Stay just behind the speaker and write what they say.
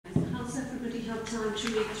had time to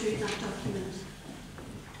read through that document?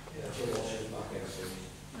 Yeah, Joe Walsh is back next week.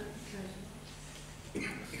 Okay.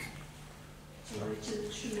 Sorry to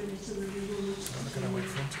trim it and then we will... I'm going to wait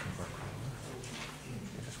for him to come back.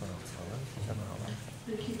 He just went off to toilet.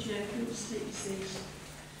 Thank you, Joe. Please take your seat.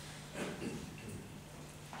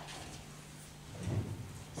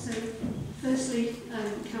 So, firstly,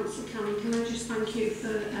 Councillor Cannon, can I just thank you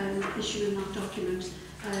for issuing that document.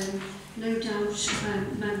 No doubt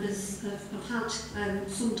members have had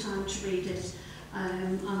some time to read it,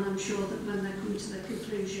 and I'm sure that when they come to their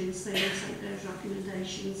conclusions, they will take those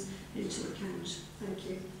recommendations into account. Thank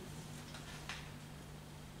you.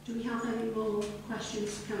 Do we have any more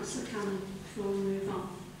questions for Councillor Cannon before we move on?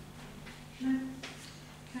 No?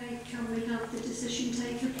 Okay, can we have the decision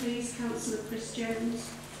taker, please? Councillor Chris Jones.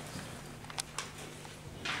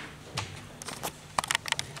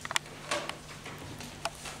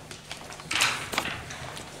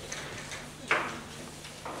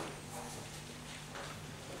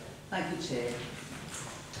 Thank you, Chair.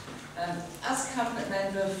 As Cabinet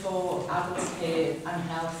Member for Adult Care and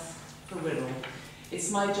Health for Wirral, it's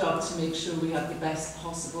my job to make sure we have the best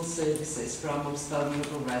possible services for our most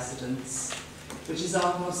vulnerable residents, which is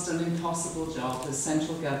almost an impossible job as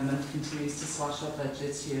central government continues to slash our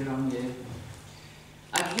budgets year on year.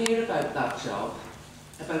 I care about that job,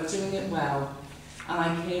 about doing it well, and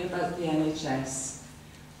I care about the NHS.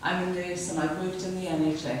 I'm a nurse and I've worked in the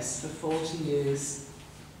NHS for 40 years.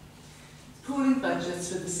 Pooling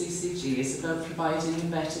budgets with the CCG is about providing a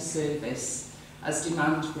better service as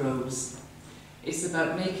demand grows. It's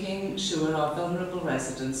about making sure our vulnerable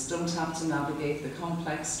residents don't have to navigate the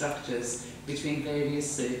complex structures between various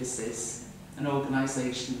services and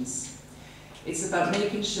organisations. It's about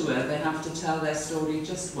making sure they have to tell their story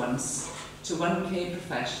just once to one care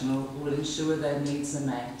professional who will ensure their needs are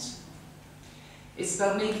met. It's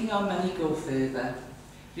about making our money go further,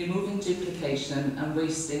 removing duplication and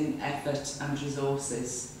wasting effort and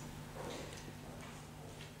resources.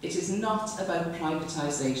 It is not about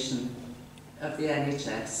privatisation of the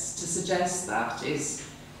NHS. To suggest that is,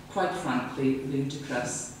 quite frankly,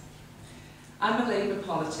 ludicrous. I'm a Labour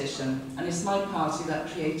politician, and it's my party that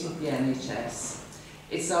created the NHS.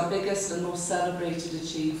 It's our biggest and most celebrated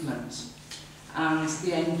achievement, and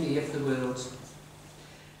the envy of the world.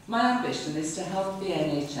 My ambition is to help the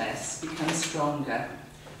NHS become stronger.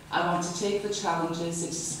 I want to take the challenges it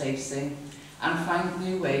is facing and find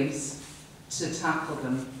new ways to tackle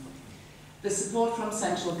them. The support from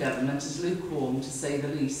central government is lukewarm, to say the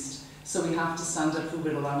least, so we have to stand up for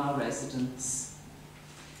Wirral and our residents.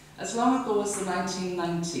 As long ago as the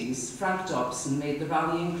 1990s, Frank Dobson made the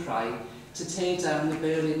rallying cry to tear down the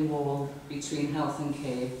Berlin Wall between health and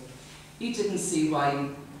care. He didn't see why,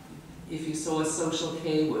 if you saw a social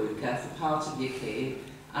care worker for part of your care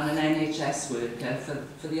and an NHS worker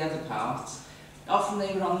for the other part, often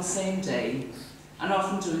they were on the same day and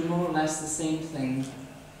often doing more or less the same thing.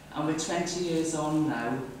 And we're 20 years on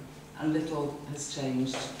now, and little has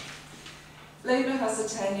changed. Labour has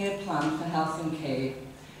a 10-year plan for health and care.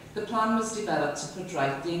 The plan was developed to put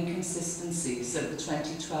right the inconsistencies of the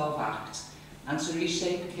 2012 Act and to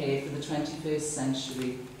reshape care for the 21st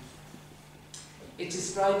century. It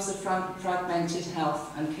describes a fragmented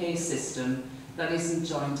health and care system that isn't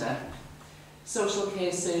joined up, social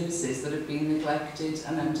care services that have been neglected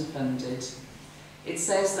and underfunded. It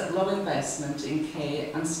says that low investment in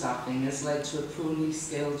care and staffing has led to a poorly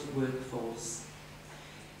skilled workforce.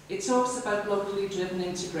 It talks about locally driven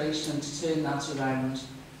integration to turn that around.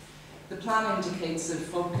 The plan indicates a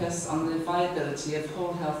focus on the viability of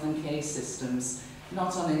whole health and care systems,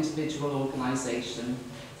 not on individual organisation,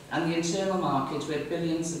 and the internal market where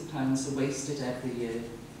billions of pounds are wasted every year.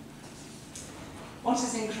 What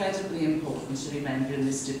is incredibly important to remember in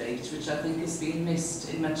this debate, which I think has been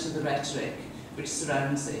missed in much of the rhetoric which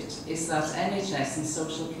surrounds it, is that NHS and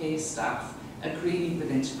social care staff agree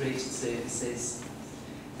with integrated services.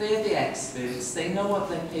 They are the experts, they know what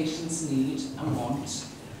their patients need and want,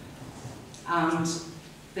 and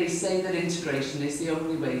they say that integration is the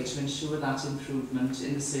only way to ensure that improvement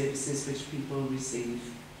in the services which people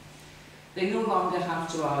receive. They no longer have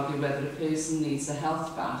to argue whether a person needs a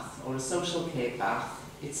health bath or a social care bath,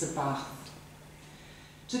 it's a bath.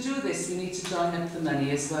 To do this, we need to join up the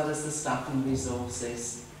money as well as the staff and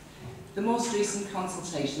resources. The most recent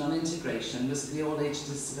consultation on integration was for the All-Age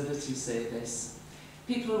Disability Service.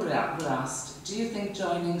 People were asked, do you think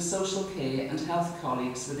joining social care and health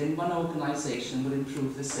colleagues within one organisation will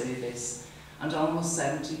improve the service? And almost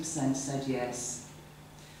 70% said yes.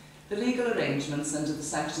 The legal arrangements under the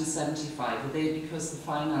Section 75 are there because the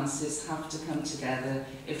finances have to come together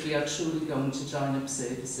if we are truly going to join up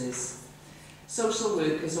services. Social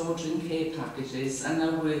workers ordering care packages and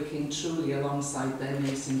now working truly alongside their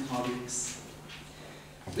nursing colleagues.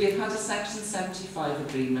 We have had a Section 75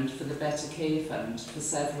 agreement for the Better Care Fund for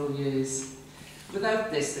several years.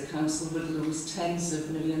 Without this, the Council would lose tens of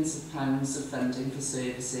millions of pounds of funding for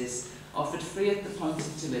services offered free at the point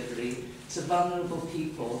of delivery to vulnerable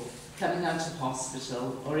people coming out of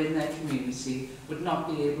hospital or in their community would not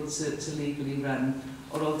be able to legally run,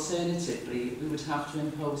 or alternatively, we would have to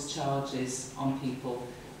impose charges on people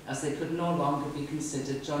as they could no longer be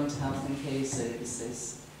considered joint health and care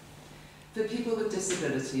services. For people with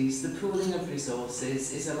disabilities, the pooling of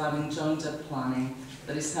resources is allowing joined-up planning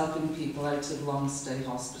that is helping people out of long-stay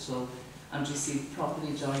hospital and receive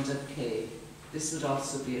properly joined-up care. This would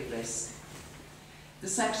also be at risk. The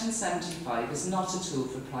Section 75 is not a tool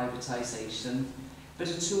for privatisation, but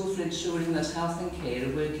a tool for ensuring that health and care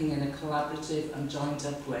are working in a collaborative and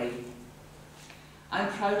joined-up way. I'm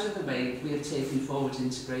proud of the way we have taken forward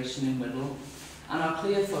integration in Wirral, and our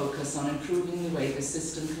clear focus on improving the way the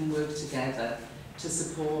system can work together to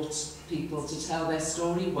support people to tell their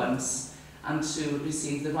story once and to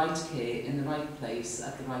receive the right care in the right place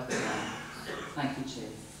at the right time. Thank you, Chair.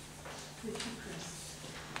 Thank you, Chris.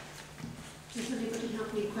 Does anybody have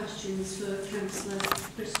any questions for Councillor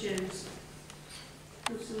Chris Jones?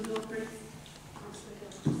 Councillor Norbury?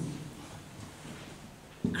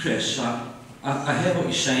 Chris, I hear what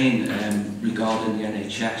you're saying regarding the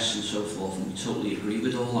NHS and so forth, and we totally agree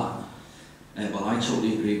with all that. Well, I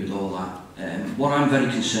totally agree with all that. What I'm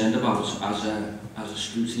very concerned about as a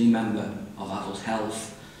scrutiny member of adult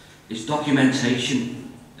health is documentation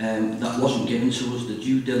that wasn't given to us. The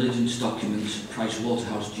due diligence document,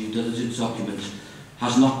 Pricewaterhouse due diligence document,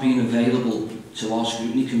 has not been available to our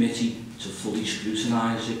scrutiny committee to fully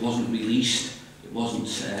scrutinise. It wasn't released. It wasn't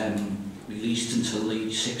released until the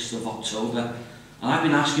 6th of October. And I've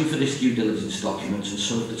been asking for this due diligence document, and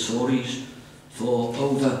so have the Tories, for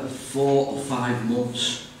over 4 or 5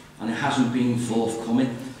 months, and it hasn't been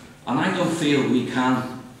forthcoming. And I don't feel we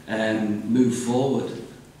can move forward,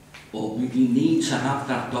 or we need to have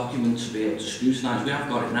that document to be able to scrutinise. We have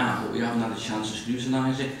got it now, but we haven't had a chance to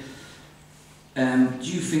scrutinise it. Do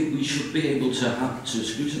you think we should be able to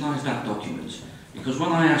scrutinise that document? Because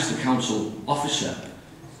when I asked the council officer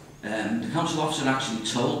actually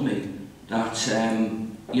told me that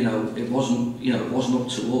it wasn't up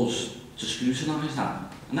to us to scrutinise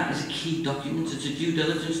that, and that is a key document. It's a due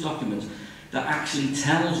diligence document that actually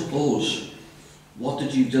tells us what the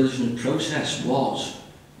due diligence process was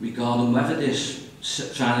regarding whether this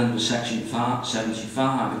signing of the Section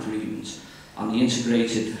 75 agreement and the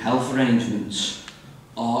integrated health arrangements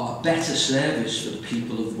are a better service for the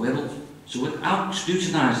people of Wirral. So without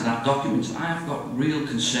scrutinising that document, I have got real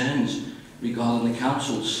concerns regarding the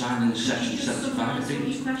council signing the Section 75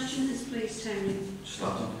 agreement. Any questions, please, Tony?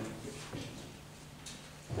 Start on.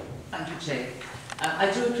 Thank you, Chair.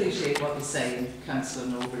 I do appreciate what you're saying, Councillor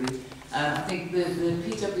Norbury. I think the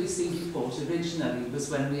PwC report originally was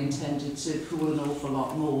when we intended to pool an awful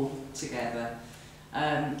lot more together.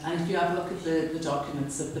 And if you have a look at the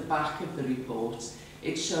documents at the back of the report,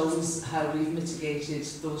 it shows how we've mitigated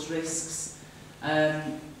those risks.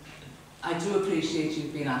 I do appreciate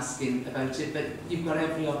you've been asking about it, but you've got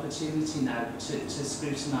every opportunity now to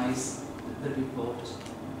scrutinise the report.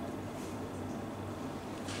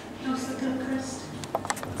 Councillor Gilchrist.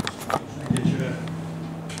 Thank you, Chair.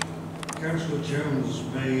 Councillor Jones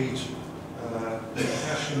made an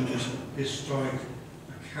impassioned historic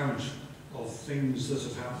account of things that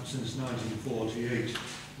have happened since 1948,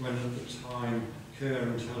 when at the time care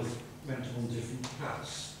and health went on different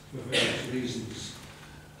paths for various reasons.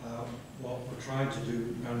 What we're trying to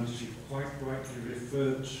do, and she quite rightly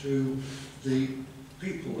referred to the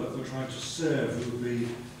people that we're trying to serve who will be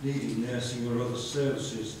needing nursing or other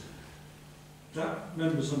services. That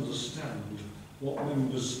members understand. What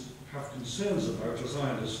members have concerns about, as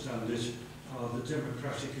I understand it, are the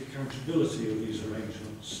democratic accountability of these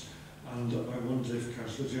arrangements. And I wonder if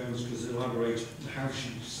Councillor Jones could elaborate on how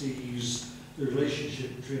she sees the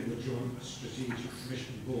relationship between the Joint Strategic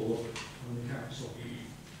Commission Board and the Council.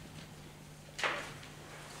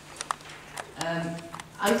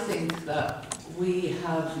 I think that we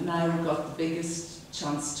have now got the biggest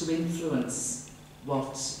chance to influence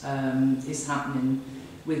what is happening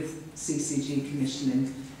with CCG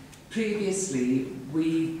commissioning. Previously,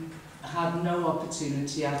 we had no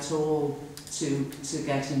opportunity at all to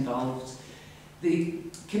get involved. The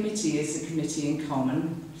committee is a committee in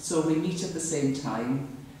common, so we meet at the same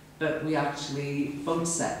time, but we actually vote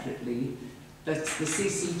separately. But the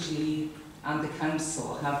CCG and the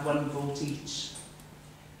council have one vote each.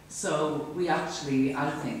 So we actually,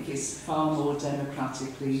 I think, is far more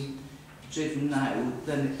democratically driven now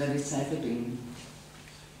than it's ever been.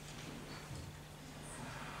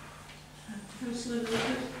 Councillor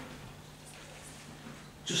Walsh.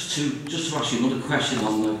 Just to ask you another question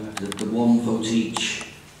on the one vote each.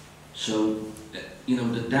 So, you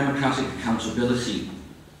know, the democratic accountability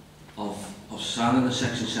of signing the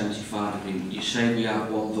Section 75 agreement, you say we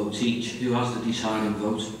have one vote each. Who has the deciding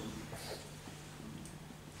vote?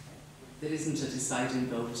 There isn't a deciding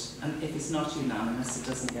vote, and if it's not unanimous, it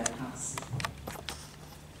doesn't get passed.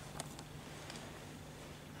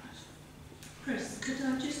 Chris, could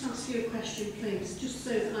I just ask you a question, please, just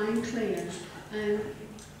so that I'm clear?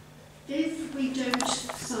 If we don't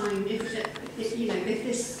sign, if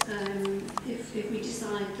we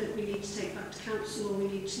decide that we need to take back to council or we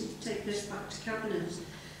need to take this back to cabinet,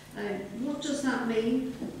 what does that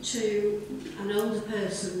mean to an older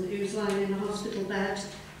person who's lying in a hospital bed,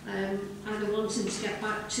 either wanting to get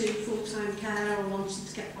back to full-time care or wanting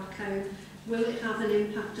to get back home? Will it have an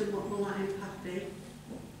impact, and what will that impact be?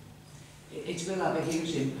 It will have a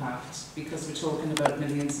huge impact because we're talking about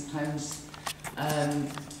millions of pounds.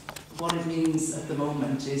 What it means at the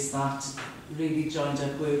moment is that really joined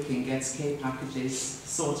up working gets care packages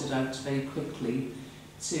sorted out very quickly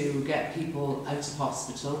to get people out of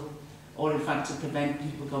hospital, or in fact to prevent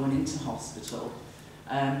people going into hospital.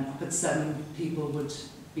 But some people would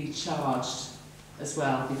be charged as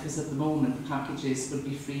well, because at the moment packages would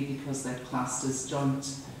be free because they're classed as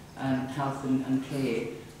joint health and care,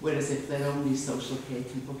 whereas if they're only social care,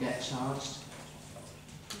 people get charged.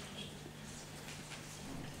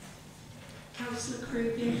 Councillor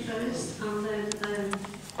Carubia first, and then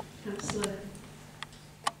Councillor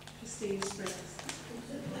Christina Spriggs.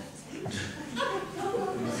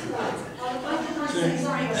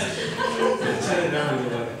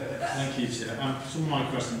 Thank you, Chair. Some of my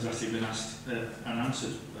questions have actually been asked and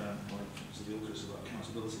answered by Councillor Gilchrist about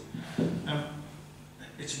accountability.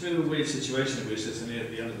 It's a bit of a weird situation that we're sitting here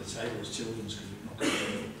at the end of the table as children's because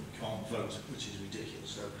we can't vote, which is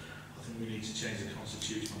ridiculous. So I think we need to change the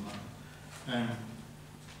constitution on that.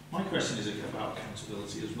 My question is about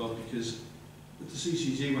accountability as well, because with the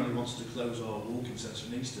CCG, when they wanted to close our walking centre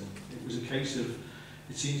in Easton, it was a case of,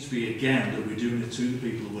 it seems to be again that we're doing it to the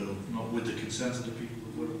people of Wirral, not with the consent of the people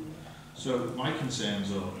of Wirral. So my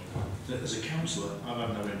concerns are that as a councillor, I've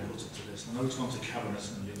had no input into this. I know it's gone to Cabinet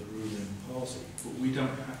and the other ruling party, but we don't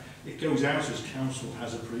have, it goes out as council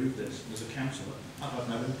has approved this. And as a councillor, I've had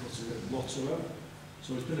no input to it whatsoever.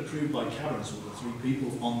 So it's been approved by Cabinet with the 3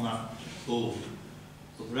 people on that board,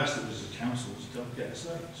 but the rest of us as councillors don't get a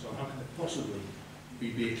say. So how can it possibly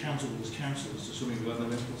be accountable as councillors to something we have no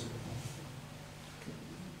input in?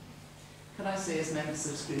 Can I say, as members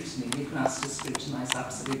of Scrutiny, you can ask to scrutinise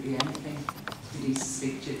absolutely anything. You need to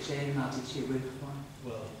speak to your chair and add it to your work plan.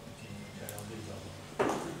 Well, okay, I'll leave that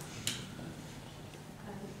one.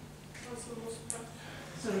 Councillor Muspratt.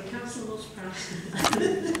 Sorry, Councillor Muspratt.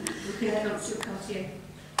 Councillor Cottier.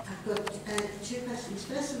 I've got 2 questions.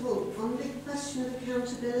 First of all, on the question of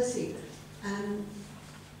accountability,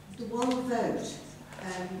 the one vote,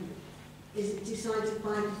 is it decided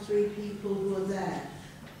by the 3 people who are there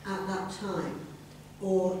at that time,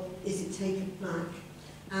 or is it taken back?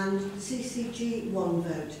 And the CCG one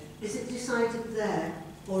vote, is it decided there,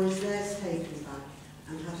 or is theirs taken back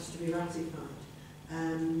and has to be ratified?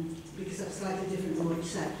 Because that's slightly different than what you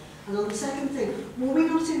said. And on the second thing, were we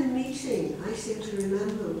not in a meeting, I seem to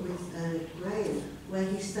remember, with Graham, where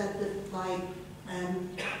he said that by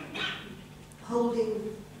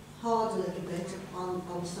holding hard a little bit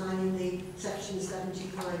on signing the Section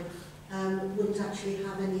 75 wouldn't actually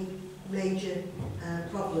have any major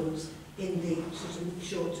problems in the sort of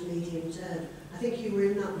short to medium term. I think you were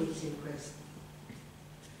in that meeting, Chris.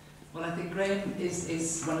 Well, I think Graham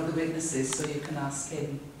is one of the witnesses, so you can ask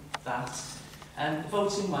him that.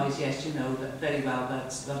 Voting-wise, yes, you know that very well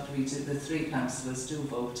that we do, the 3 councillors do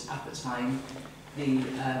vote at the time. The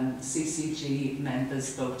CCG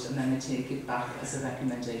members vote and then they take it back as a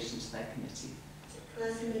recommendation to their committee. Can I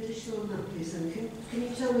ask an additional on that, please? And can you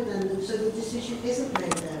tell me then, that, so the decision isn't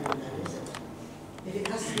made there and then, is it? If it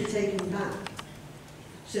has to be taken back.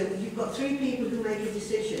 So you've got 3 people who make a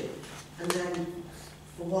decision, and then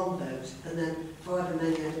for 1 vote, and then however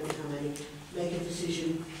many, I don't know how many, make a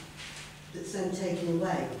decision that's then taken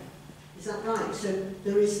away. Is that right? So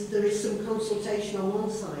there is some consultation on one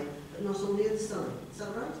side, but not on the other side. Is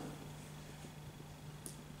that right?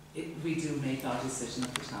 We do make our decision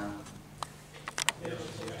at the time. Yes.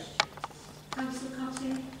 Councillor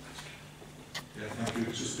Cottier. Yeah, thank you.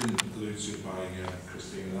 It's just been alluded to by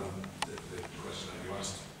Christina, the question that you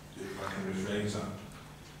asked, if I can rephrase that.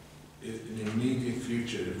 in the immediate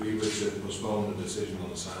future, if we were to postpone the decision on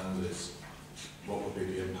the sound list, what would be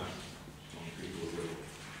the impact on people who will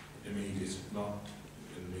immediate, not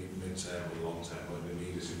in the mid-term or long-term, but in the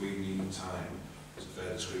immediate? If we need time to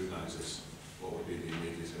further scrutinise this, what would be the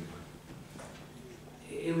immediate impact?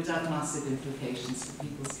 It would have massive implications for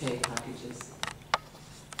people's care packages.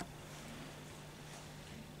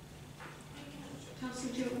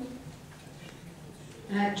 Councillor Joe.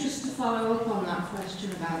 Just to follow up on that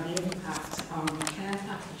question about the impact on care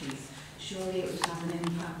packages, surely it would have an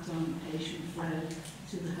impact on patient flow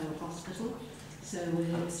to the whole hospital. So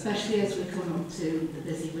especially as we come up to the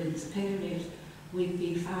busy winter period, we'd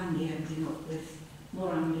be finally ending up with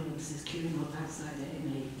more ambulances queuing up outside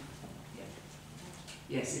A&E.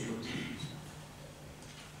 Yes, it would.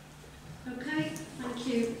 Okay, thank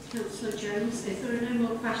you, Councillor Jones. If there are no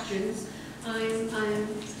more questions, I'm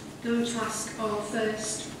going to ask our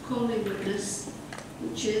first calling witness,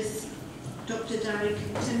 which is Dr. Derek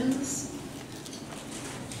Timmins.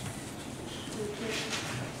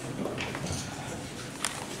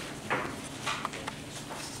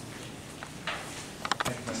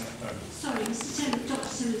 Sorry, Dr.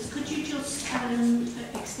 Timmins, could you just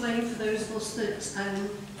explain for those of us that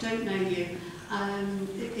don't know you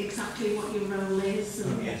exactly what your role is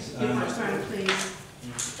and yes, your background, please?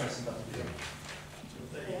 Yes.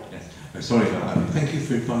 Sorry about that. Thank you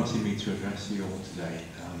for inviting me to address you all today.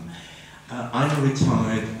 I'm a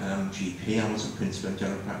retired GP. I was a principal in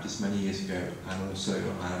general practice many years ago, and also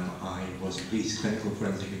I was a police clinical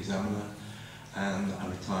forensic examiner and a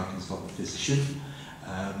retired consultant physician.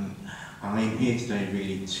 I'm here today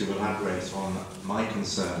really to elaborate on my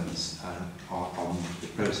concerns on the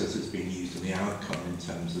process that's being used and the outcome in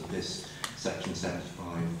terms of this Section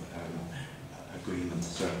 75 agreement.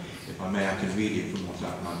 So if I may, I can read it from what's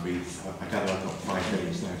out in my brief. I gather I've got 5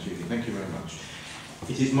 minutes now, Julie. Thank you very much.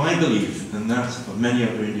 It is my belief, and that of many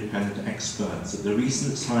other independent experts, that the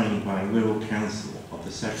recent signing by Wirral Council of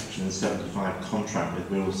the Section 75 contract with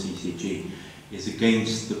Wirral CCG is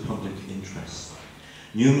against the public interest.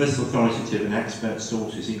 Numerous authoritative and expert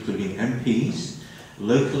sources, including MPs,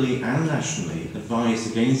 locally and nationally,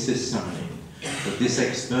 advised against this signing, but this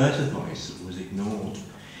expert advice was ignored.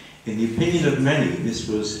 In the opinion of many, this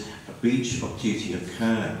was a breach of duty of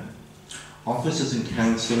care. Officers and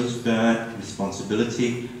councillors bear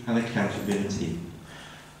responsibility and accountability.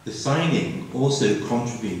 The signing also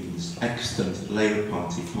contravenes extant Labour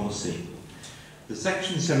Party policy. The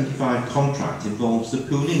Section 75 contract involves the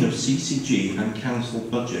pooling of CCG and council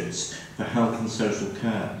budgets for health and social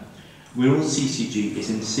care. Wirral CCG is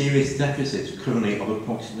in serious deficit currently of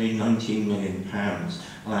approximately £19 million,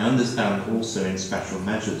 and I understand also in special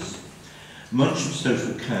measures. Much of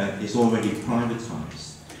social care is already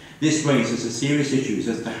privatised. This raises a serious issues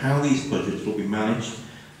as to how these budgets will be managed,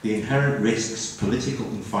 the inherent risks, political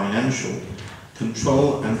and financial,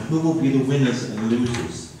 control, and who will be the winners and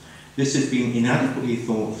losers. This has been inadequately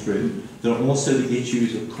thought through. There are also the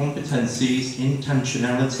issues of competencies,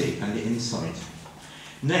 intentionality, and insight.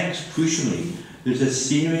 Next, crucially, there's a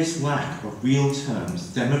serious lack of real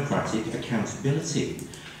terms democratic accountability,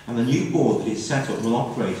 and the new board that is set up will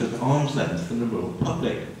operate at arm's length from the rural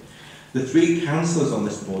public. The 3 councillors on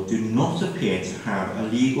this board do not appear to have a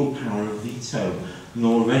legal power of veto,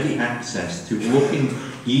 nor ready access to walking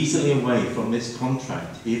easily away from this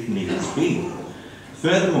contract if needs be.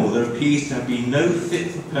 Furthermore, there appears to have been no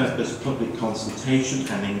fit-for-purpose public consultation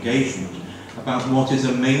and engagement about what is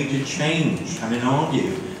a major change, and in our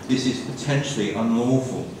view, this is potentially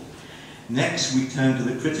unlawful. Next, we turn to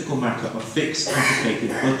the critical matter of fixed allocated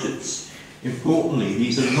budgets. Importantly,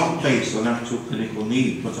 these are not based on actual clinical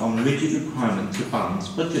need, but on rigid requirement to balance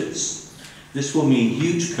budgets. This will mean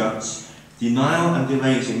huge cuts, denial and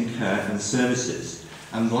delays in care and services,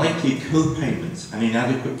 and likely co-payments and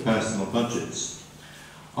inadequate personal budgets.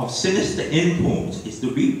 Of sinister import is the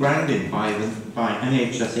rebranding by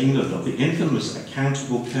NHS England of the infamous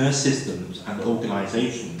accountable care systems and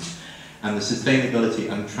organisations and the sustainability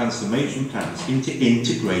and transformation plans into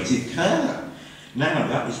integrated care. Now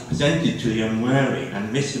that is presented to the unwary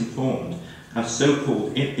and misinformed as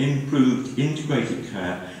so-called improved integrated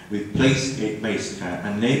care with place-based care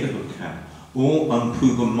and neighbourhood care, all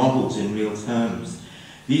unproven models in real terms.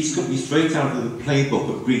 These could be straight out of the playbook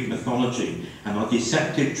of Greek mythology and are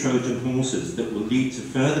deceptive Trojan horses that will lead to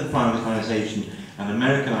further privatisation and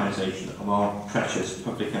Americanisation of our precious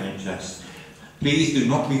public NHS. Please do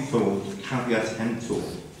not be fooled, caveat emptor.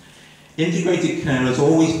 Integrated care has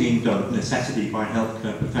always been done of necessity by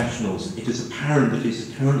healthcare professionals. It is apparent that it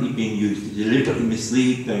is currently being used to deliberately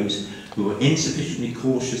mislead those who are insufficiently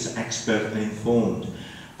cautious, expert and informed.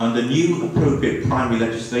 Under new appropriate primary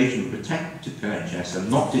legislation protected to NHS and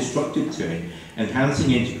not destructive to it, enhancing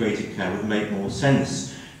integrated care would make more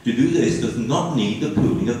sense. To do this does not need the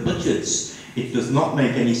pooling of budgets. It does not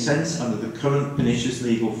make any sense under the current pernicious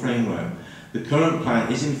legal framework. The current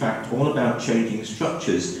plan is in fact all about changing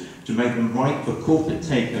structures to make them right for corporate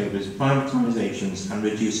takeovers, privatisations and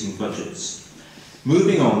reducing budgets.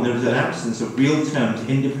 Moving on, there is an absence of real-terms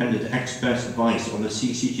independent expert advice on the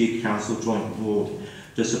CCG Council Joint Board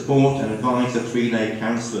to support and advise the 3-lay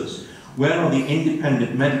councillors. Where are the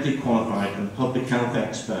independent medically qualified and public health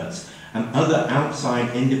experts and other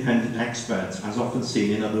outside independent experts as often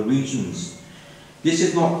seen in other regions? This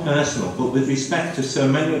is not personal, but with respect to so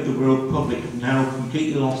many of the world public have now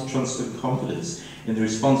completely lost trust and confidence in the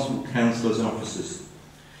responsible councillors and officers.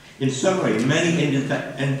 In summary, many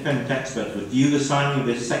independent experts would view the signing of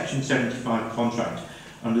this Section 75 contract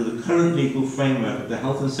under the current legal framework of the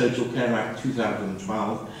Health and Social Care Act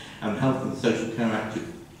 2012 and Health and Social Care Act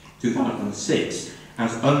 2006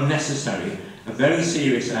 as unnecessary, a very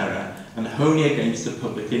serious error and wholly against the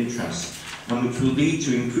public interest, and which will lead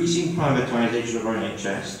to increasing privatisation of our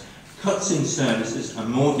NHS, cuts in services and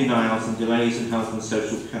more denials and delays in health and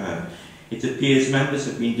social care. It appears members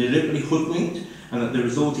have been deliberately hoodwinked and that the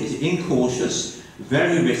result is incautious,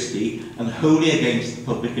 very risky and wholly against the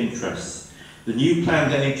public interests. The new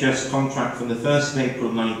planned NHS contract from the 1st of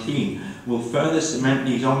April 19 will further cement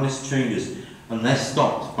these ominous changes unless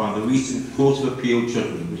stopped by the recent Court of Appeal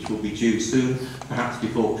judgment, which will be due soon, perhaps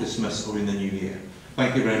before Christmas or in the new year.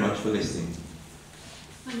 Thank you very much for listening.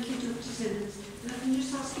 Thank you, Dr. Simmons. Let me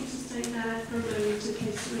just ask you to stay there for a moment in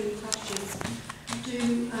case there are any questions.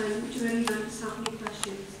 Do any members have any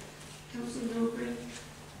questions? Councillor Norbury?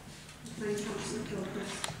 Then Councillor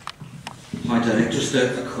Gilchrist. Hi Derek, just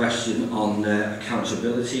a question on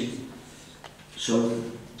accountability. So,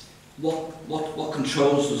 what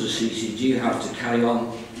controls does the CCG have to carry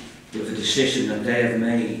on with a decision that they have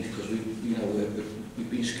made? Because we've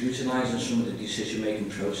been scrutinising some of the decision-making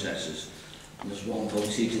processes, and there's one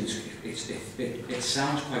voted. It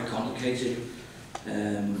sounds quite complicated.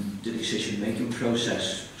 The decision-making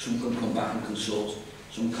process. Some can come back and consult,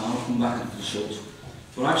 some can't come back and consult.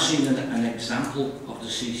 But I've seen an example of the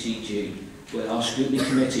CCG where our scrutiny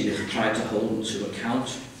committee has tried to hold them to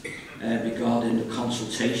account regarding the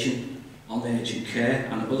consultation on urgent care,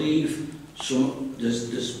 and I believe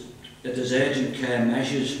there's urgent care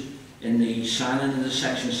measures in the signing of the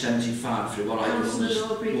Section 75 through what I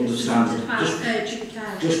understand.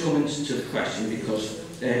 Just coming to the question, because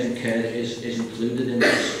urgent care is included in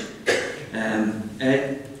this.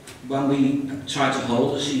 When we tried to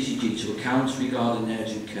hold the CCG to account regarding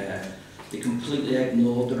urgent care, they completely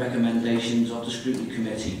ignored the recommendations of the Scrutiny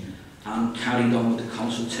Committee and carried on with the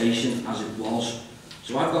consultation as it was.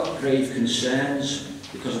 So I've got grave concerns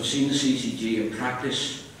because I've seen the CCG in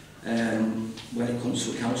practice when it comes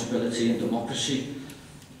to accountability and democracy.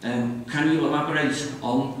 Can you elaborate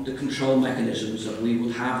on the control mechanisms that we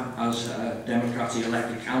would have as a democratically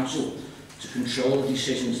elected council to control the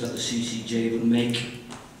decisions that the CCG would make?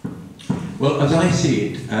 Well, as I see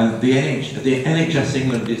it, the NHS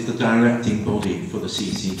England is the directing body for the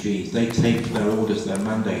CCGs. They take their orders, their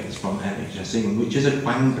mandates from NHS England, which is a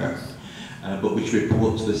quango, but which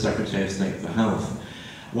reports to the Secretary of State for Health.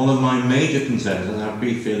 One of my major concerns, as I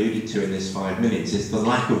briefly alluded to in this 5 minutes, is the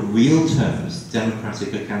lack of real terms,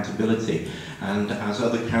 democratic accountability, and as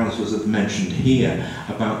other councillors have mentioned here,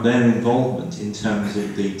 about their involvement in terms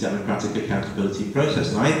of the democratic accountability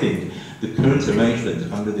process. And I think the current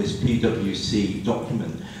arrangement under this PwC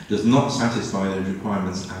document does not satisfy those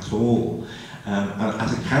requirements at all. And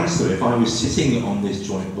as a councillor, if I was sitting on this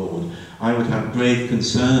joint board, I would have grave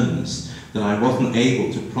concerns that I wasn't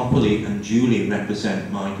able to properly and duly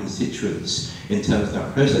represent my constituents in terms of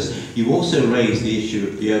that process. You also raised the issue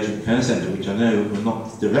of the urgent care centre, which I know we're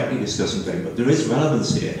not directly discussing today, but there is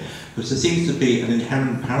relevance here, because there seems to be an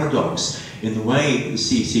inherent paradox in the way the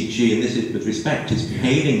CCG, and this is with respect, is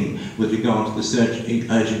behaving with regard to the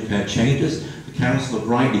urgent care changes. The council have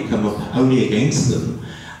rightly come up wholly against them,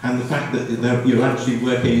 and the fact that you're actually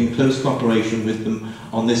working in close cooperation with them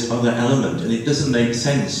on this other element, and it doesn't make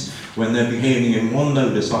sense when they're behaving in one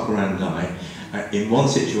modus operandi in one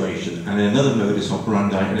situation and in another modus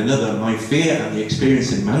operandi in another. My fear and the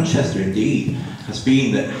experience in Manchester indeed has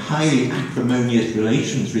been that highly acrimonious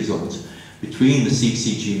relations result between the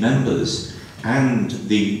CCG members and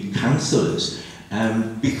the councillors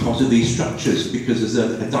because of these structures, because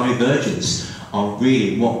there's a divergence of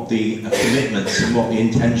really what the commitments and what the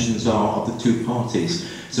intentions are of the two parties.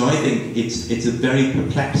 So I think it's a very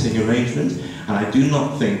perplexing arrangement, and I do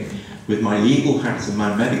not think with my legal hat and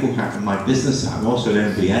my medical hat and my business hat, and also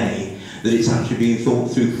an MBA, that it's actually being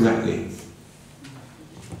thought through correctly.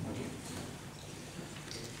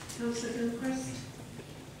 Councillor Gilchrist.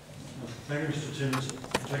 Thank you, Mr. Timmins.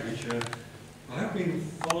 Thank you, Chair. I have been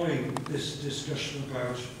following this discussion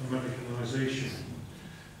about Americanisation,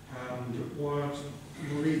 and what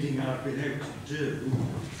reading I've been able to do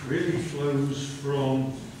really flows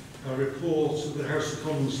from a report that the House of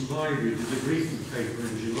Commons Library did a briefing paper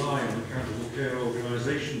in July on accountable care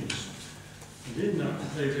organisations. And in that,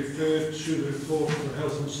 they referred to the report of the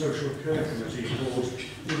Health and Social Care Committee called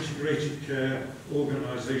Integrated Care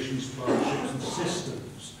Organisations, Partnerships and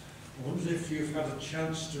Systems. I wonder if you've had a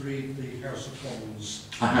chance to read the House of Commons.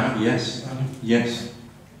 I have, yes. Yes.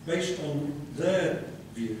 Based on their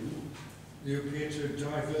view, they appear to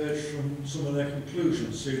diverge from some of their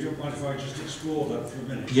conclusions. So you don't mind if I just explore that for a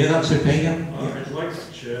minute? Yeah, that's okay, yeah. I'd like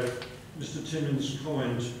to share Mr. Timmins'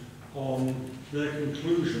 comment on their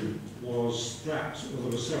conclusion was that, well,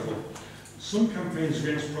 there were several. Some campaigns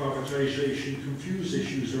against privatisation confuse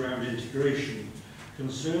issues around integration.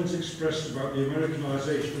 Concerns expressed about the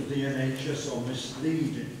Americanisation of the NHS are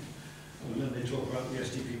misleading. And then they talk about the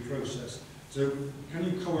SDP process. So, can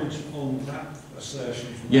you comment on that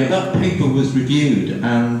assertion? Yeah, that paper was reviewed,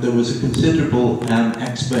 and there was a considerable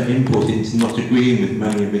expert input into not agreeing with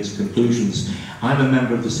many of its conclusions. I'm a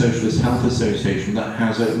member of the Socialist Health Association that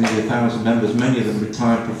has nearly 1,000 members, many of them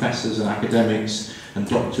retired professors and academics and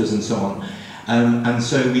doctors and so on. And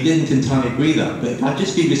so we didn't entirely agree that. But if I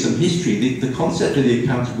just give you some history, the concept of the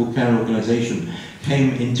Accountable Care Organisation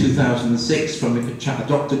came in 2006 from a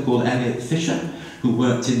doctor called Elliot Fisher, who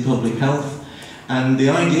worked in public health. And the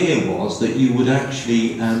idea was that you would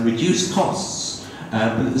actually reduce costs,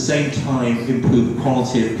 but at the same time improve the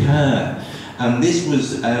quality of care. And this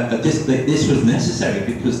was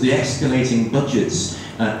necessary because the escalating budgets,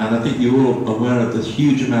 and I think you're all aware of the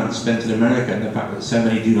huge amount spent in America and the fact that so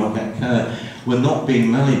many do not get care, were not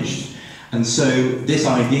being managed. And so this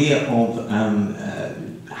idea of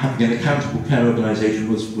having an accountable care organisation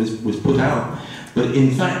was put out. But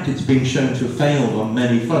in fact, it's been shown to have failed on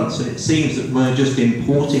many fronts, and it seems that we're just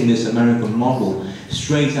importing this American model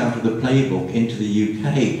straight out of the playbook into the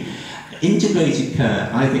UK. Integrated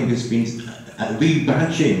care, I think, has been a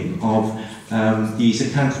rebadging of these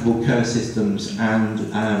accountable care systems and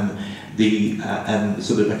the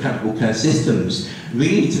sort of accountable care systems,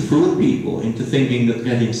 really to fool people into thinking that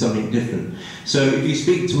they're getting something different. So if you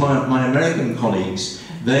speak to my American colleagues,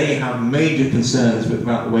 they have major concerns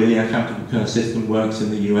about the way the accountable care system works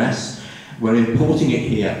in the US. We're importing it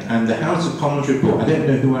here, and the House of Commons report, I don't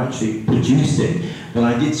know who actually produced it, but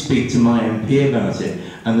I did speak to my MP about it,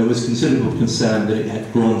 and there was considerable concern that it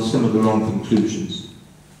had drawn some of the wrong conclusions.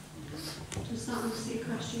 Does that answer your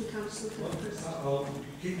question, Councillor Gilchrist? I'll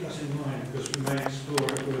keep that in mind because we may explore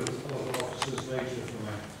it with other officers later for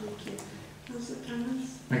me. Thank you. Councillor Clements?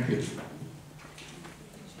 Thank you.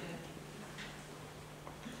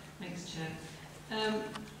 Thanks, Chair.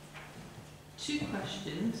 Two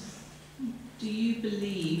questions. Do you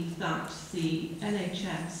believe that the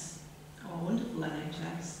NHS, our wonderful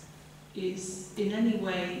NHS, is in any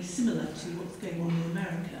way similar to what's going on in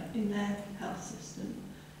America in their health system?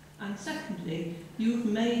 And secondly, you've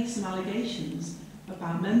made some allegations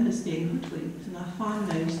about members being hoodwinked, and I find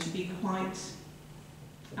those to be quite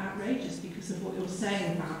outrageous because of what you're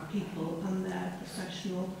saying about people and their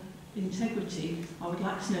professional integrity. I would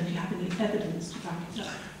like to know if you have any evidence to back it up.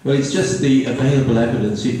 Well, it's just the available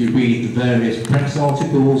evidence. If you read the various press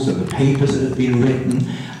articles and the papers that have been written,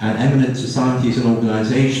 and eminent societies and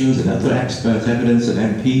organisations and other expert evidence and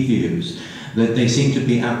MP views, that they seem to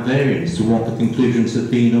be at variance to what the conclusions have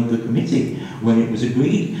been of the committee when it was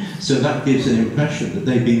agreed. So that gives an impression that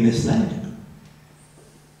they've been misled.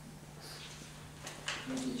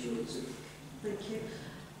 Thank you.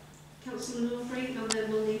 Councillor Norbury, and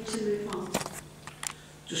then we'll need to move on.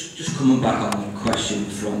 Just coming back on the question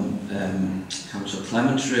from Councillor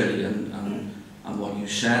Clements, really, and what you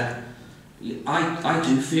said, I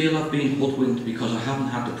do feel I've been hoodwinked because I haven't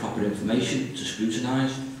had the proper information to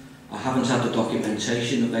scrutinise. I haven't had the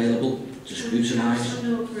documentation available to scrutinise.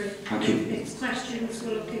 Thank you. It's questions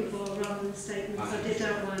we're looking for rather than statements. I did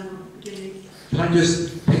outline at the beginning. Can I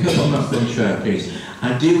just pick up on that then, Chair, please?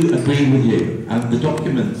 I do agree with you, and the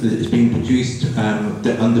document that has been produced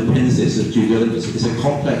that underpins this of due diligence is a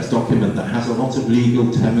complex document that has a lot of legal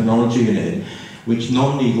terminology in it, which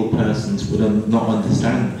non-legal persons would not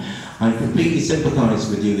understand. I completely sympathise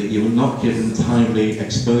with you that you were not given timely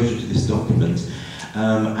exposure to this document.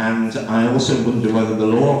 And I also wonder whether the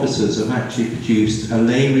law officers have actually produced a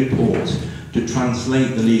lay report to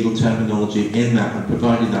translate the legal terminology in that and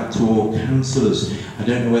providing that to all councillors. I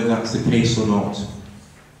don't know whether that's the case or not.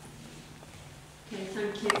 Okay,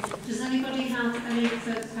 thank you. Does anybody have any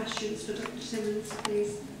further questions for Dr. Simmons,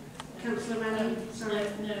 please? Councillor Rennie, sorry.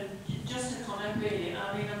 No, just a comment really.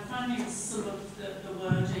 I mean, I'm finding some of the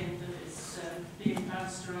wording that is being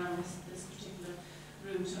bounced around this particular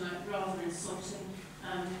room tonight rather insulting.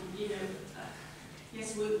 You know,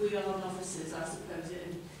 yes, we are novices, I suppose,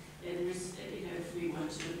 in you know, if we were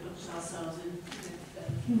to put ourselves in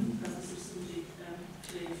the presence of somebody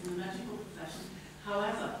clearly from the medical profession.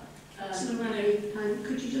 However,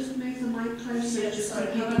 could you just move the mic closer? Yes, just sorry,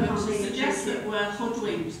 to to suggest that we're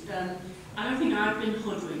hoodwinked, I don't think I've been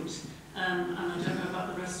hoodwinked, and I don't know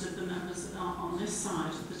about the rest of the members that are on this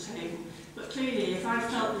side of the table, but clearly if I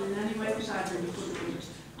felt that in any way that I've been hoodwinked,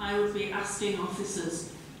 I would be asking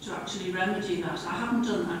officers to actually remedy that. I haven't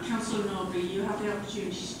done that. Councillor Norbury, you have the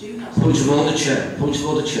opportunity to do that. Point of order, Chair. Point of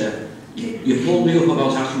order, Chair. You pulled me up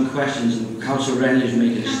about asking questions and Councillor Rennie is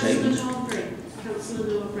making a statement. Councillor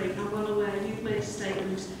Norbury, I'm well aware you've made a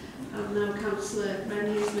statement, and now Councillor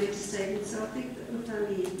Rennie has made a statement, so I think that we're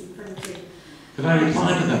fairly even. Thank you. Could I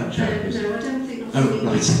reply to that, Chair? No, I don't think Oh, we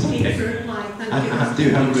right. need to reply. Thank you. I do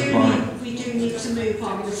have a reply. We do need to move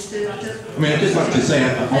on, Mr. I mean, I'd just like to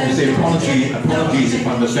say, obviously, apologies if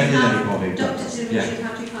I've offended anybody. Dr. Simmons, Yeah. you've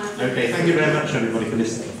had your 5 minutes. Okay, thank you very much, everybody, for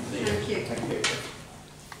listening. Thank you. Thank you.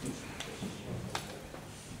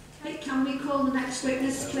 Okay, can we call the next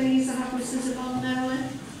witness, please? I have Mrs. Yvonne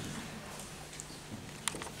Nolan.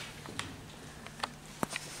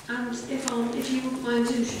 And if you wouldn't mind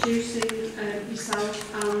introducing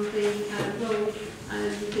yourself and the role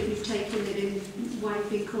that you've taken in why you've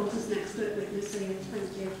been called as an expert witness here.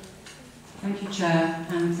 Thank you. Thank you, Chair,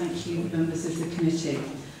 and thank you, members of the committee.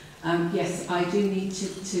 Yes, I do need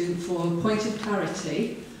to, for a point of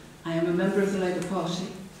clarity, I am a member of the Labour Party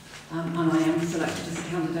and I am selected as a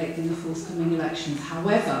candidate in the forthcoming elections.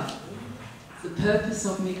 However, the purpose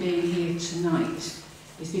of me being here tonight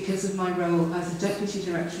is because of my role as a Deputy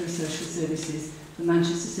Director of Social Services for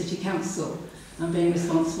Manchester City Council and being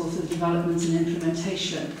responsible for the development and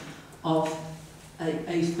implementation of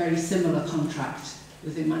a very similar contract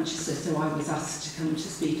within Manchester. So I was asked to come to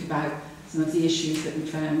speak about some of the issues that we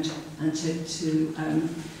found and to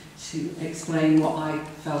explain what I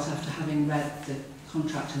felt after having read the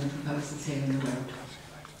contract and the proposals here in the road.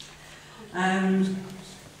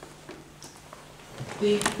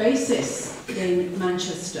 The basis in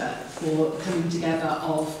Manchester for coming together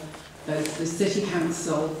of both the City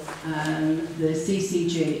Council, the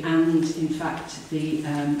CCG and in fact the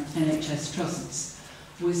NHS Trusts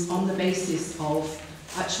was on the basis of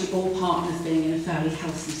actually all partners being in a fairly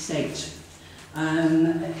healthy state.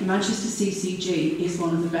 Manchester CCG is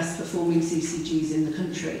one of the best performing CCGs in the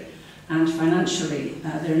country and financially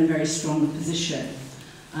they're in a very strong position.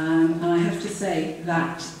 And I have to say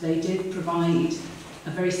that they did provide a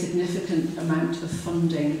very significant amount of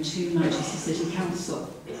funding to Manchester City Council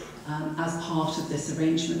as part of this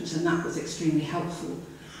arrangement, and that was extremely helpful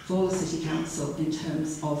for the City Council in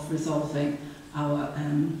terms of resolving our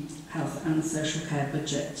health and social care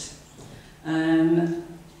budget.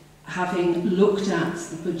 Having looked at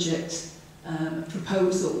the budget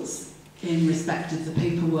proposals in respect of the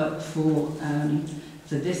paperwork for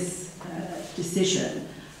this decision,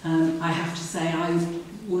 I have to say I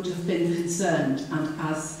would have been concerned, and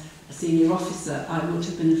as a senior officer I would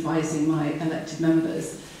have been advising my elected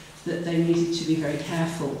members that they needed to be very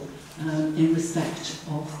careful in respect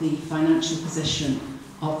of the financial position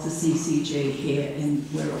of the CCG here in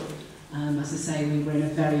Wirral. As I say, we were in a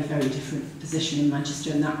very, very different position in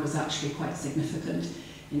Manchester, and that was actually quite significant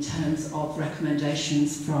in terms of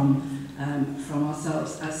recommendations from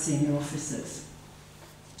ourselves as senior officers.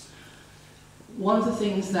 One of the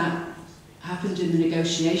things that happened in the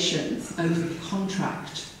negotiations over the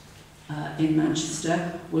contract in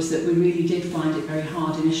Manchester was that we really did find it very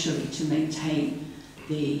hard initially to maintain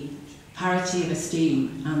the parity of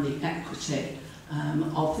esteem and the equity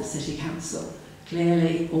of the City Council.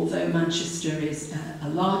 Clearly, although Manchester is a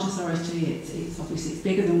large authority, it's obviously it's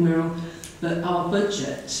bigger than Wirral, but our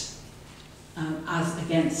budget, as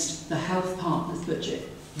against the health partners' budget,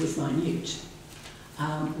 was minute.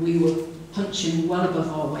 We were punching well above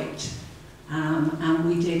our weight, and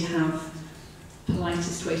we did have,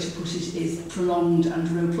 politest way to put it is, prolonged and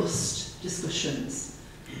robust discussions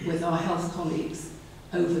with our health colleagues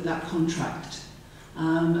over that contract.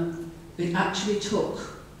 It actually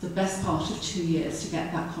took the best part of 2 years to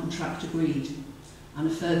get that contract agreed, and a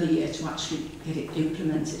further year to actually get it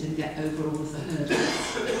implemented and get over all of the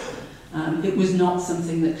hurdles. It was not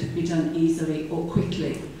something that could be done easily or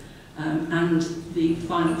quickly. and the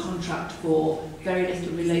final contract bore very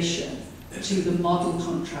little relation to the model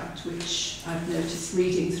contract, which I've noticed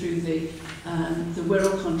reading through the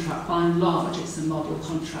Wirral contract. By and large, it's a model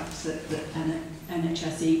contract that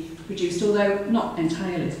NHSE produced, although not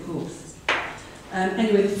entirely, of course.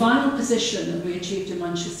 Anyway, the final position that we achieved in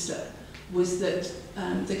Manchester was that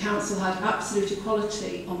the council had absolute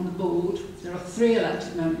equality on the board. There are 3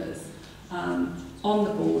 elected members on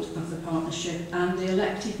the board of the partnership, and the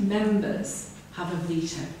elected members have a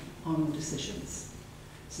veto on all decisions.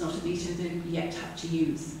 It's not a veto they've yet had to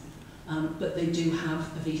use, but they do have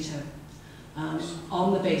a veto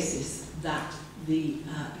on the basis that the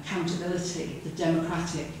accountability, the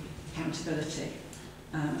democratic accountability,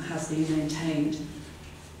 has been maintained.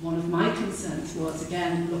 One of my concerns was,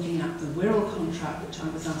 again, looking at the Wirral contract, which I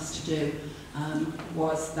was asked to do,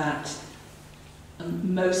 was that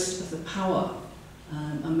most of the power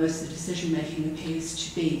and most of the decision-making appears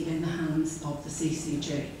to be in the hands of the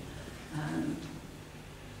CCG.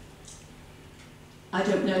 I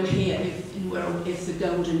don't know here if in Wirral if the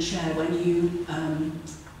golden share, when you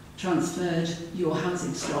transferred your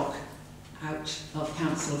housing stock out of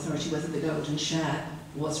council authority, whether the golden share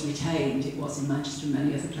was retained. It was in Manchester and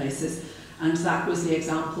many other places, and that was the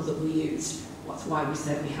example that we used. That's why we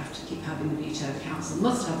said we have to keep having the veto. The council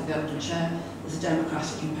must have the golden share. There's a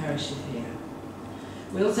democratic imperative here.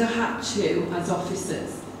 We also had to, as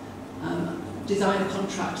officers, design a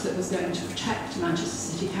contract that was going to protect Manchester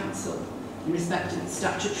City Council in respect of its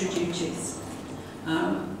statutory duties,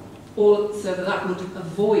 so that would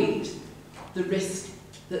avoid the risk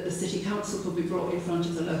that the City Council could be brought in front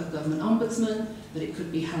of the local government ombudsman, that it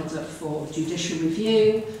could be held up for judicial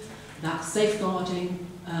review, that safeguarding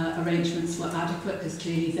arrangements were adequate, because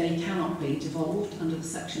clearly they cannot be devolved under the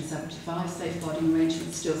Section 75. Safeguarding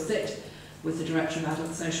arrangements still sit with the Director of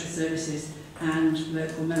Adult Social Services and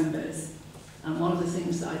local members. And one of the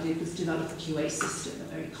things that I did was develop a QA system, a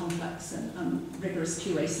very complex and rigorous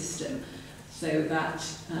QA system, so that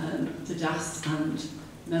the DAS and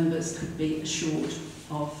members could be assured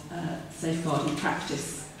of safeguarding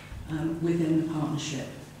practice within the partnership.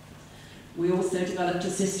 We also developed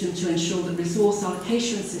a system to ensure that resource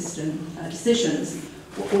allocation system decisions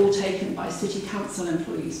were all taken by City Council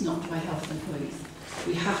employees, not by health employees.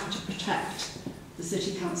 We have to protect the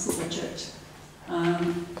City Council budget.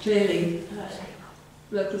 Clearly,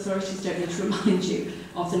 local authorities don't need to remind you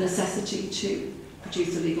of the necessity to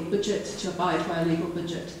produce a legal budget, to abide by a legal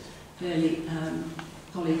budget. Clearly,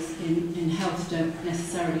 colleagues in health don't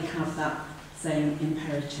necessarily have that same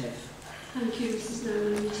imperative. Thank you, Mrs.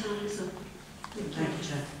 Nolan. Your time is up. Thank you,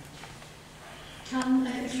 Chair. Can,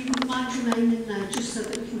 if you wouldn't mind remaining there, just so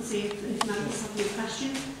that we can see if members have any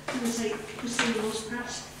questions. Can we take Christina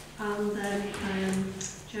Muspratt and then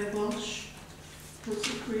Joe Walsh,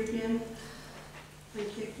 Councillor Carubia.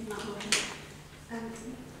 Thank you. In that order.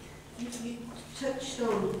 You touched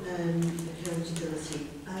on accountability.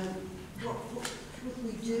 What would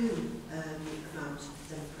we do about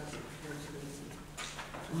democratic accountability?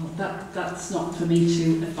 Well, that's not for me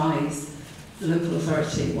to advise the local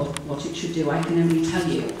authority what it should do. I can only tell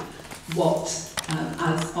you what,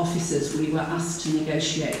 as officers, we were asked to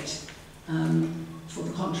negotiate for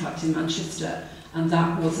the contract in Manchester, and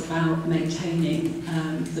that was about maintaining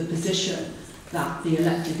the position that the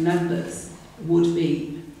elected members would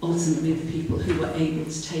be ultimately the people who were able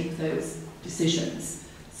to take those decisions,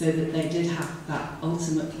 so that they did have that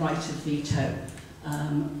ultimate right of veto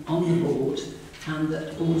on the board, and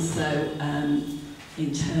that also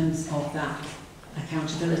in terms of that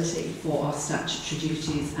accountability for our statutory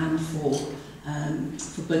duties and for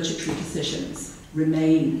budgetary decisions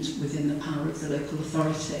remained within the power of the local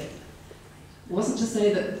authority. It wasn't to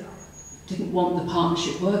say that didn't want the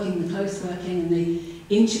partnership working, the close working, and the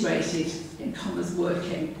integrated, in commas,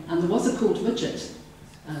 working. And there was a pooled budget,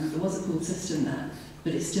 there was a pooled system there,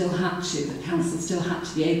 but it still had to, the council still had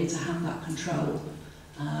to be able to have that control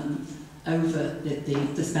over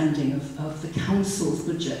the spending of the council's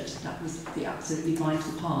budget. That was the absolutely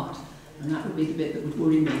vital part. And that would be the bit that would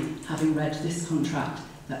worry me, having read this contract,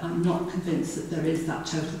 that I'm not convinced that there is that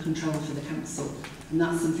total control for the council. And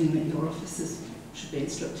that's something that your officers should be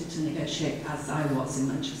instructed to negotiate, as I was in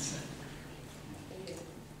Manchester. Thank you.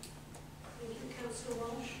 Thank you, Councillor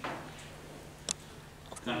Walsh.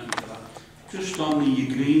 Thank you for that. Just on the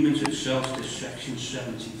agreement itself, this section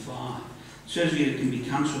 75, it says here it can be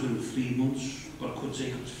cancelled in 3 months, but it could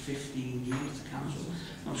take up to 15 years to cancel.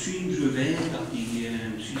 Now, seems we've heard that the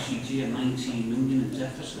CCG are 19 million in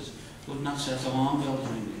deficit. Wouldn't that set alarm bells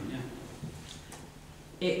ringing?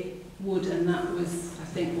 Yeah. It would, and that was, I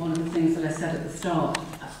think, one of the things that I said at the start.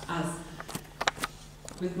 As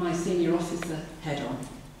with my senior officer head on,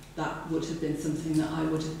 that would have been something that I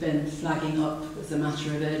would have been flagging up as a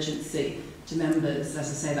matter of urgency to members. As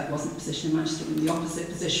I say, that wasn't the position in Manchester, in the opposite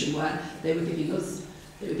position where they were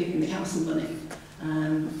giving the council money.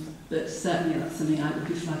 But certainly that's something I would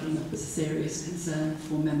be flagging up as a serious concern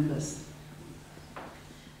for members.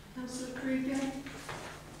 Councillor Carubia.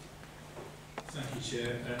 Thank you,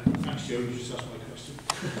 Chair. Thanks, Joe. You just asked my question.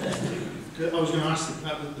 I was going to ask,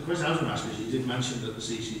 the question I was going to ask is, you did mention that the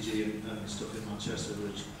CCG and stuff in Manchester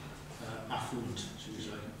was affluent, should we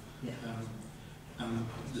say. Yeah. And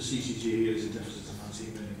the CCG here is a deficit of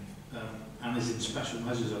 19 million. And is in special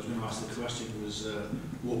measures. I was going to ask the question was,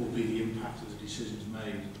 what would be the impact of the decisions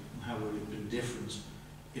made, and how would it have been different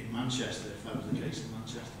in Manchester if that was the case in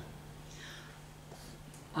Manchester?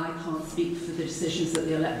 I can't speak for the decisions that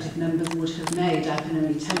the elected members would have made. I can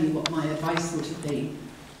only tell you what my advice would have been.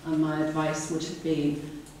 And my advice would have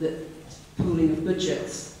been that pooling of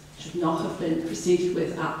budgets should not have been proceeded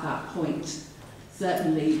with at that point.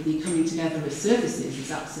 Certainly the coming together of services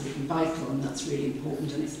is absolutely vital, and that's really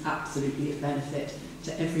important, and it's absolutely a benefit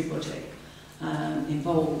to everybody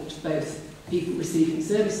involved, both people receiving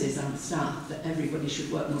services and staff, that everybody should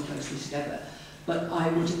work more closely together. But I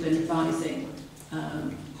would have been advising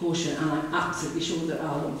caution, and I'm absolutely sure that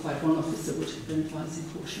our 151 officer would have been advising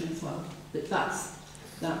caution as well. But that's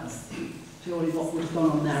purely what would have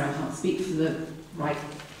gone on there. I can't speak for the right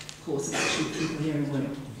course of action for people here in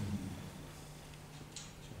Wirral.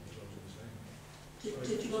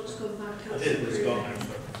 Did you want to go back, Councillor? I did, but it's gone now.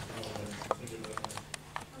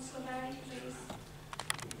 Councillor Berry, please.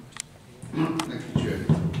 Thank you, Chair.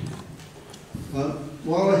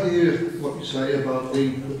 While I hear what you say about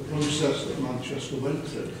the process that Manchester went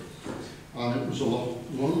through, and it was a lot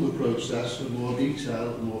longer process and more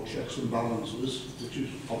detailed, more checks and balances, which is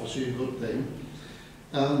obviously a good thing,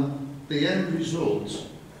 the end result,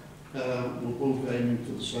 we're both aiming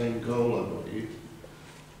for the same goal, I believe,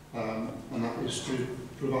 and that is to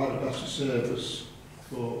provide a better service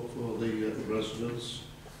for the residents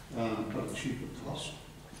at a cheaper cost.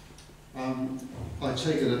 I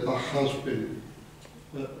take it that has been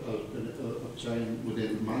obtained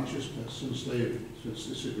within Manchester since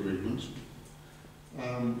this agreement.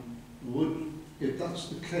 If that's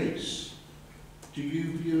the case, do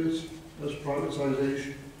you view it as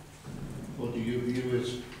privatisation, or do you view it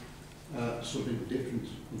something different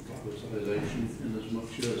from privatisation, in as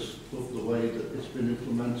much as the way that it's been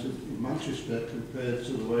implemented in Manchester compared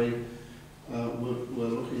to the way we're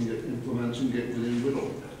looking at implementing it within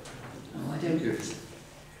Wirral? Oh, I don't.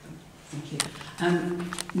 Thank you.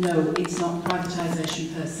 No, it's not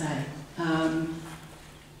privatisation per se.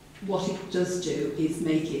 What it does do is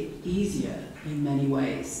make it easier in many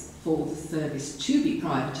ways for the service to be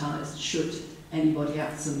privatised should anybody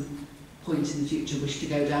at some point in the future wish to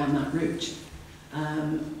go down that route.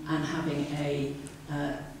 And having an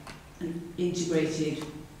integrated,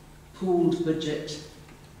 pooled budget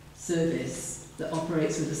service that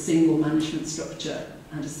operates with a single management structure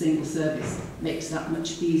and a single service makes that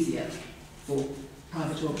much easier for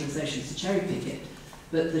private organisations to cherry pick it.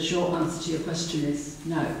 But the short answer to your question is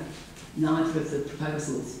no. Neither of the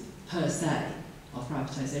proposals per se are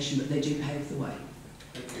privatisation, but they do pave the way.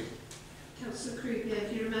 Thank you. Councillor Carubia,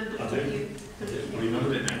 if you remember I what do. you... I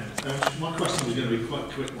remember it now. My question was going to be quite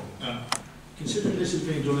a quick one. Considering this is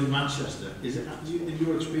being done in Manchester, is it, in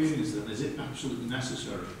your experience then, is it absolutely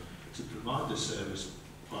necessary to provide this service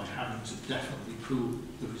by having to definitely pool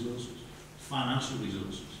the resources, financial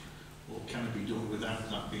resources, or can it be done without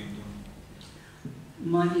that being done?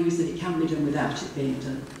 My view is that it can be done without it being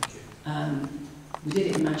done. We did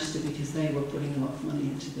it in Manchester because they were putting a lot of money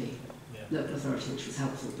into the local authority, which was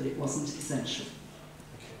helpful, but it wasn't essential.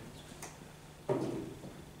 Okay,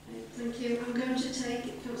 thank you. I'm going to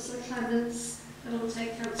take Councillor Clements, and I'll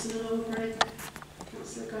take Councillor Norbury,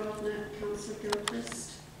 Councillor Gardiner, Councillor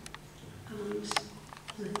Gilchrist, and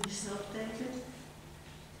then yourself, David.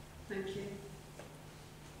 Thank you.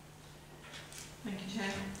 Thank you, Chair.